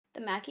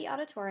The Macky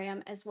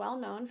Auditorium is well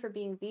known for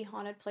being the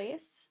haunted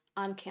place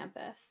on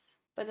campus,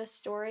 but the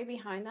story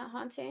behind that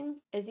haunting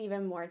is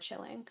even more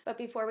chilling. But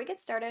before we get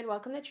started,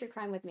 welcome to True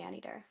Crime with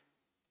Maneater.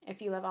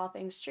 If you love all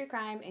things true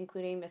crime,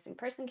 including missing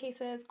person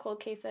cases, cold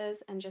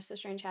cases, and just the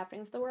strange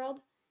happenings of the world,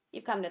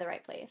 you've come to the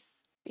right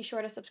place. Be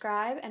sure to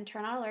subscribe and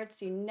turn on alerts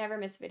so you never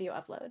miss a video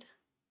upload.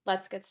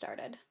 Let's get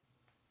started.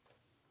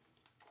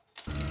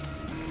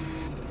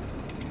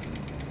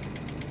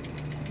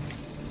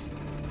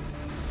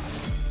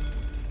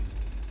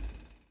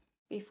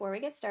 Before we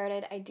get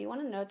started, I do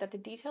want to note that the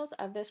details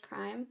of this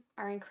crime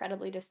are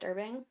incredibly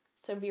disturbing,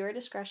 so viewer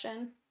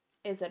discretion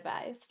is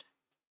advised.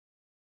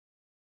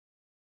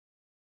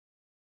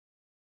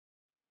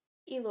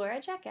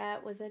 Elaura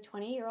Jacquette was a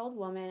 20-year-old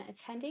woman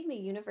attending the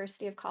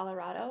University of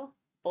Colorado,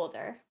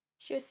 Boulder.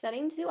 She was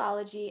studying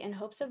zoology in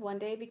hopes of one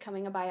day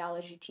becoming a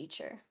biology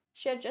teacher.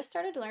 She had just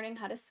started learning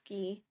how to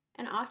ski,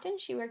 and often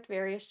she worked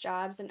various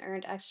jobs and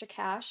earned extra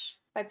cash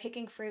by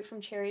picking fruit from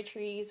cherry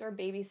trees or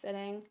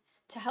babysitting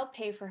to help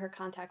pay for her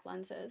contact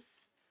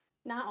lenses.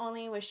 Not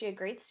only was she a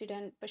great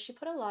student, but she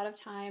put a lot of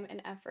time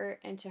and effort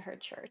into her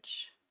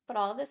church. But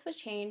all of this would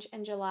change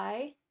in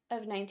July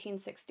of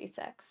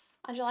 1966.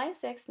 On July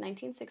 6,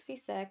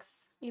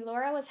 1966,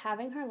 Elaura was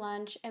having her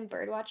lunch and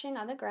birdwatching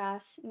on the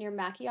grass near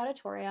Macky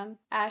Auditorium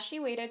as she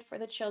waited for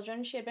the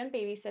children she had been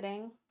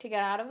babysitting to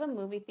get out of a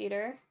movie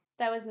theater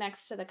that was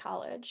next to the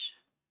college.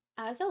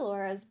 As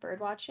Elaura is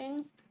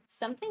birdwatching,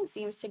 something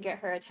seems to get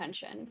her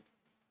attention,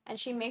 and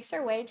she makes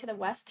her way to the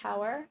west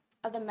tower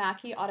of the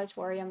Macky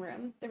Auditorium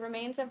room. The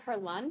remains of her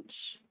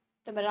lunch,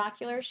 the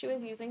binoculars she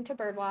was using to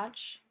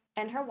birdwatch,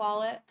 and her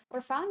wallet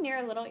were found near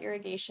a little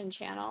irrigation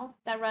channel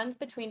that runs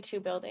between two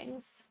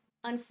buildings.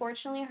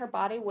 Unfortunately, her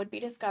body would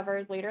be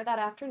discovered later that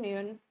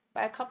afternoon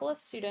by a couple of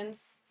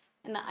students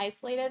in the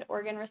isolated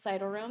organ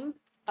recital room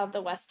of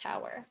the West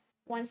Tower.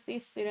 Once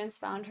these students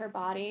found her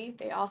body,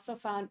 they also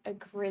found a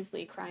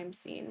grisly crime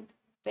scene.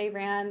 They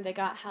ran, they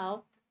got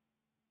help,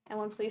 and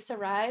when police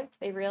arrived,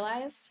 they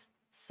realized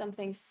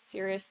something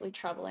seriously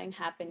troubling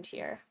happened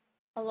here.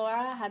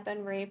 Elaura had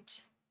been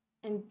raped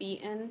and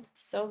beaten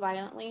so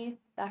violently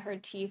that her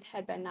teeth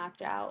had been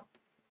knocked out,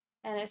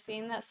 and it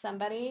seemed that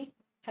somebody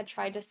had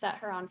tried to set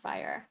her on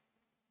fire.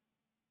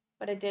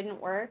 But it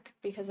didn't work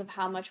because of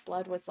how much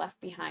blood was left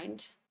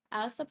behind.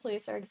 As the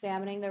police are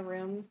examining the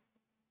room,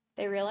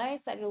 they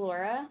realized that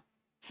Elaura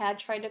had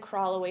tried to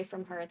crawl away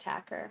from her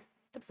attacker.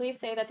 The police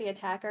say that the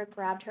attacker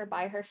grabbed her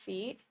by her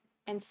feet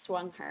and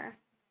swung her.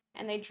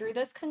 And they drew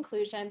this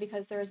conclusion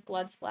because there was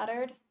blood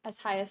splattered as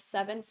high as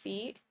 7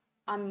 feet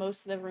on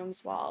most of the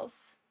room's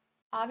walls.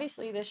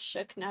 Obviously, this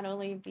shook not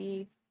only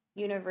the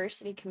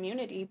university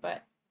community,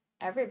 but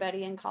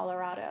everybody in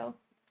Colorado.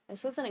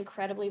 This was an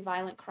incredibly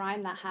violent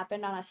crime that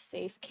happened on a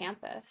safe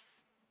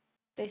campus.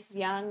 This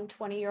young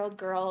 20-year-old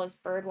girl is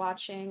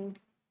birdwatching,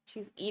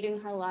 she's eating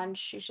her lunch,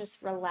 she's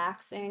just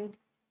relaxing,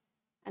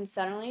 and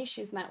suddenly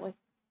she's met with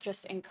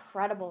just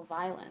incredible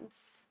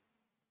violence.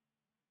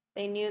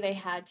 They knew they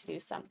had to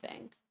do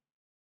something.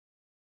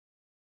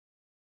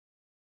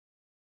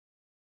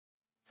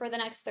 For the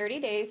next 30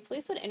 days,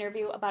 police would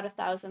interview about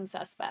 1,000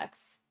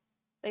 suspects.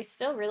 They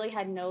still really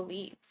had no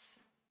leads.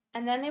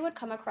 And then they would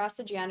come across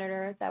a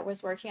janitor that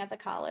was working at the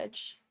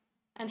college,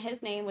 and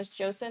his name was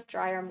Joseph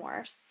Dreyer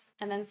Morse.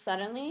 And then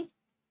suddenly,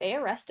 they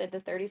arrested the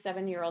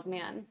 37-year-old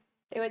man.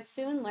 They would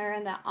soon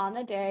learn that on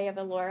the day of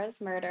Elaura's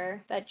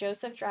murder, that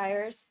Joseph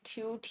Dreyer's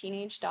 2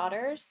 teenage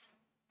daughters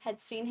had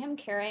seen him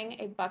carrying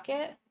a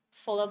bucket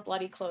full of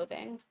bloody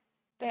clothing.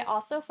 They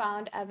also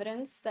found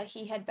evidence that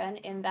he had been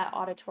in that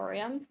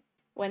auditorium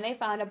when they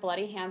found a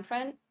bloody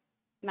handprint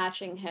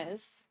matching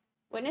his.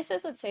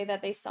 Witnesses would say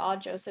that they saw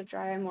Joseph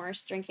Dreyer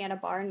Morse drinking at a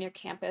bar near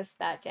campus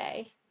that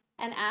day.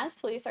 And as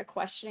police are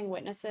questioning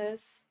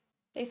witnesses,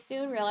 they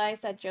soon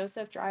realized that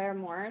Joseph Dreyer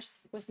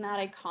Morse was not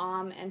a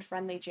calm and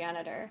friendly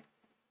janitor.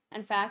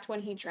 In fact,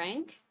 when he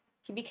drank,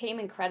 he became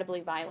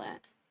incredibly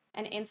violent,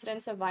 and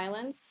incidents of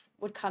violence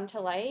would come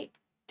to light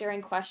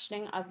during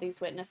questioning of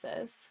these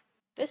witnesses.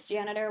 This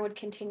janitor would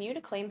continue to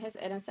claim his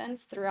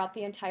innocence throughout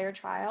the entire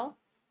trial,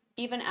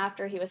 even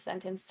after he was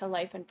sentenced to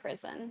life in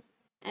prison.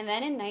 And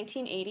then in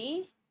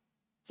 1980,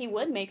 he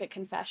would make a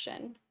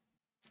confession.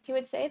 He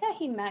would say that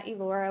he met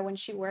Elaura when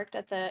she worked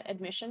at the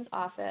admissions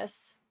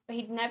office, but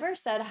he'd never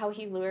said how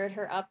he lured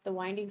her up the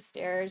winding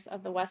stairs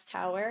of the West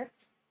Tower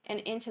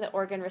and into the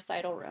organ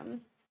recital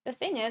room. The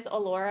thing is,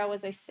 Elaura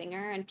was a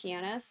singer and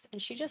pianist,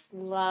 and she just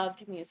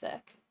loved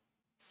music.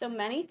 So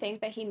many think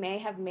that he may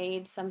have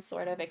made some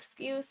sort of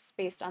excuse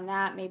based on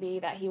that, maybe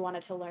that he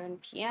wanted to learn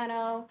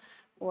piano,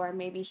 or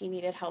maybe he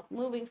needed help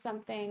moving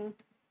something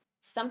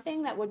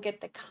that would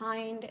get the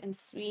kind and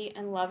sweet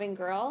and loving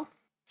girl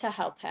to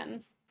help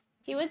him.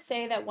 He would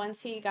say that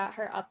once he got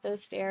her up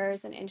those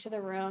stairs and into the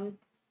room,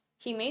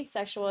 he made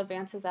sexual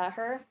advances at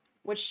her,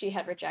 which she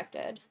had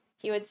rejected.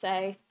 He would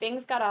say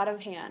things got out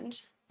of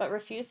hand, but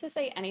refused to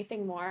say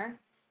anything more,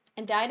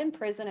 and died in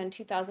prison in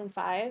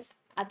 2005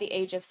 at the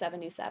age of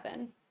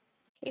 77.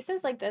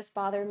 Cases like this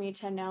bother me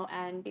to no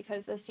end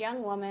because this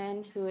young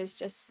woman who is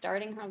just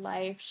starting her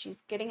life,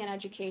 she's getting an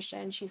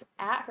education, she's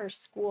at her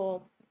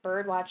school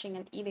bird watching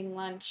and eating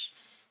lunch,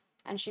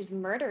 and she's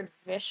murdered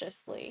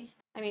viciously.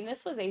 I mean,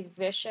 this was a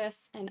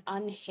vicious and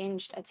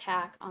unhinged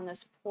attack on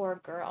this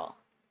poor girl.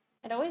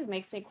 It always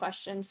makes me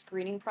question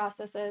screening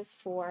processes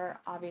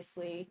for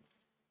obviously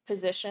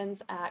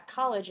positions at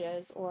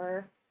colleges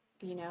or,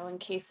 in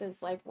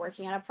cases like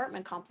working at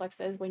apartment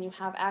complexes when you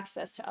have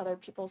access to other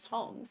people's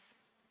homes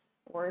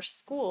or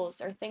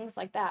schools or things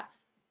like that.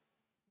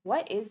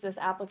 What is this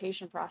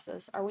application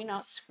process? Are we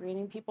not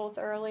screening people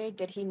thoroughly?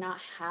 Did he not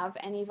have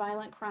any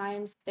violent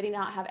crimes? Did he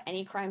not have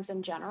any crimes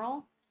in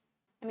general?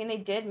 I mean, they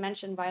did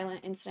mention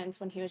violent incidents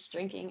when he was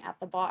drinking at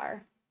the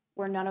bar.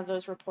 Were none of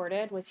those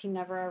reported? Was he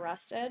never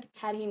arrested?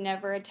 Had he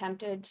never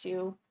attempted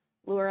to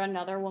lure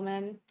another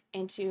woman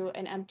into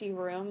an empty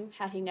room?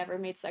 Had he never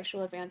made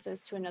sexual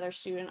advances to another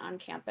student on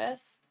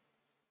campus?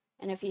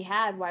 And if he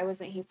had, why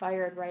wasn't he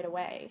fired right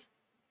away?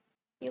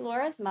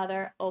 Elaura's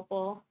mother,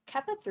 Opal,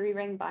 kept a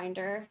 3-ring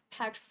binder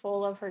packed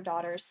full of her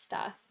daughter's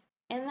stuff.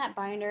 In that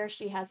binder,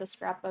 she has a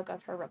scrapbook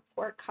of her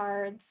report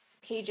cards,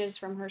 pages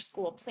from her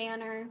school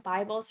planner,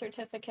 Bible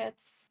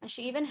certificates, and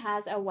she even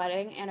has a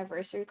wedding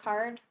anniversary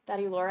card that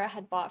Elaura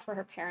had bought for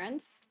her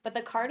parents, but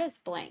the card is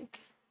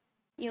blank.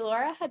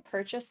 Elaura had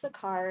purchased the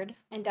card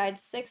and died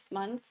 6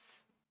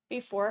 months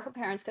before her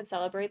parents could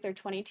celebrate their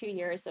 22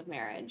 years of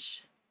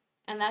marriage.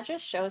 And that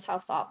just shows how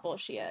thoughtful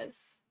she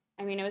is.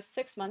 I mean, it was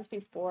 6 months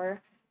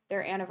before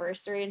their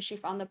anniversary and she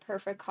found the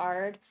perfect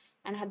card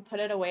and had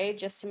put it away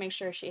just to make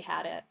sure she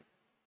had it.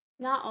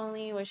 Not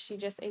only was she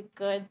just a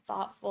good,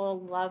 thoughtful,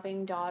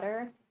 loving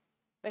daughter,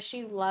 but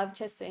she loved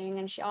to sing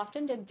and she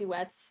often did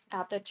duets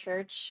at the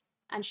church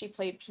and she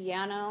played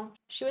piano.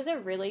 She was a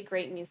really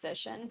great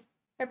musician.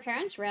 Her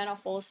parents ran a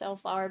wholesale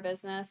flower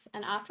business,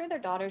 and after their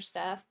daughter's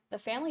death, the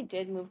family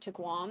did move to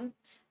Guam,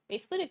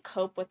 basically to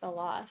cope with the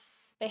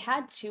loss. They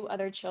had 2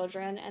 other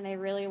children, and they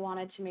really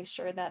wanted to make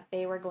sure that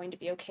they were going to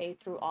be okay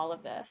through all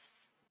of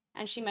this.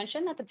 And she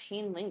mentioned that the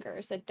pain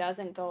lingers, it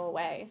doesn't go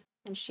away.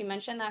 And she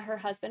mentioned that her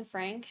husband,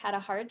 Frank, had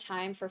a hard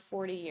time for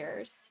 40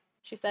 years.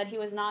 She said he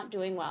was not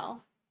doing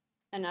well.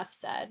 Enough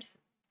said.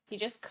 He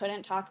just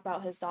couldn't talk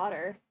about his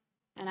daughter.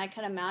 And I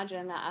can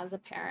imagine that as a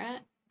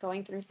parent,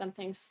 going through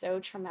something so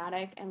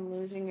traumatic and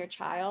losing your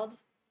child,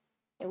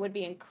 it would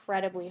be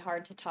incredibly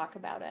hard to talk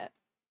about it.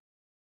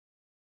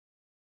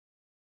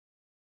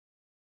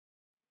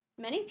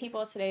 Many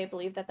people today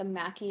believe that the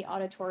Macky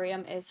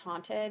Auditorium is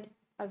haunted.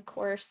 Of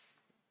course,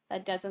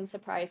 that doesn't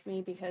surprise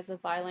me because a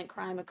violent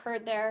crime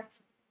occurred there.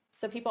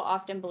 So people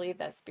often believe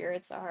that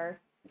spirits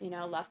are,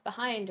 left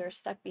behind or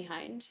stuck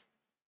behind.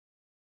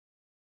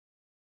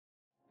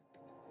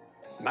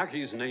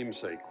 Macky's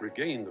namesake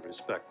regained the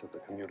respect of the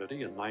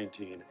community in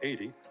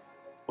 1980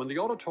 when the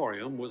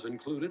auditorium was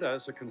included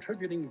as a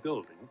contributing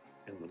building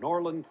in the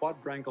Norland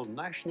Quadrangle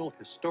National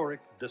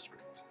Historic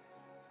District.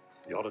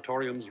 The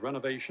auditorium's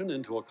renovation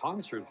into a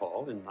concert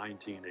hall in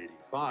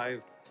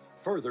 1985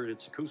 furthered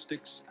its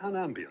acoustics and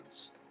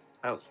ambience,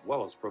 as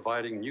well as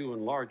providing new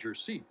and larger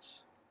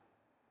seats.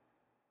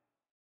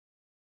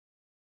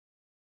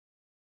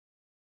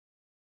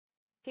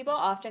 People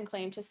often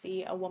claim to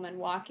see a woman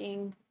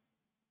walking,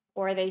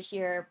 or they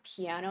hear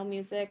piano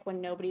music when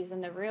nobody's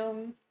in the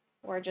room,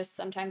 or just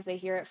sometimes they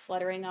hear it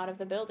fluttering out of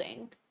the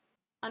building.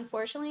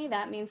 Unfortunately,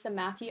 that means the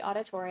Macky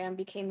Auditorium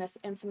became this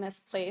infamous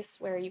place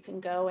where you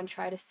can go and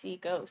try to see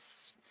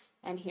ghosts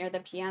and hear the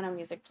piano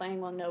music playing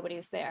while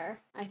nobody's there.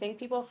 I think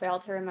people fail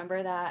to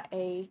remember that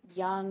a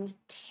young,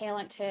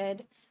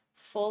 talented,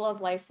 full of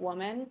life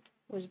woman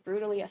was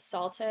brutally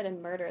assaulted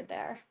and murdered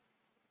there.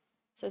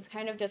 So it's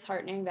kind of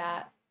disheartening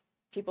that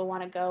people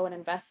want to go and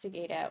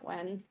investigate it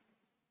when,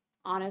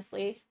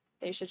 honestly,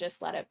 they should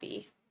just let it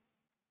be.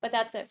 But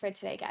that's it for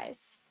today,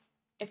 guys.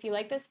 If you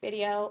like this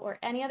video or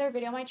any other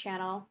video on my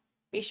channel,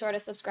 be sure to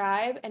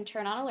subscribe and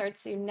turn on alerts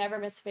so you never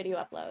miss a video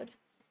upload.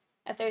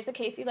 If there's a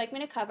case you'd like me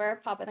to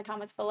cover, pop in the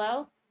comments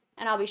below,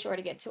 and I'll be sure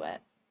to get to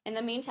it. In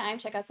the meantime,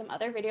 check out some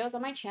other videos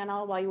on my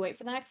channel while you wait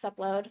for the next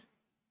upload,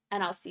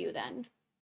 and I'll see you then.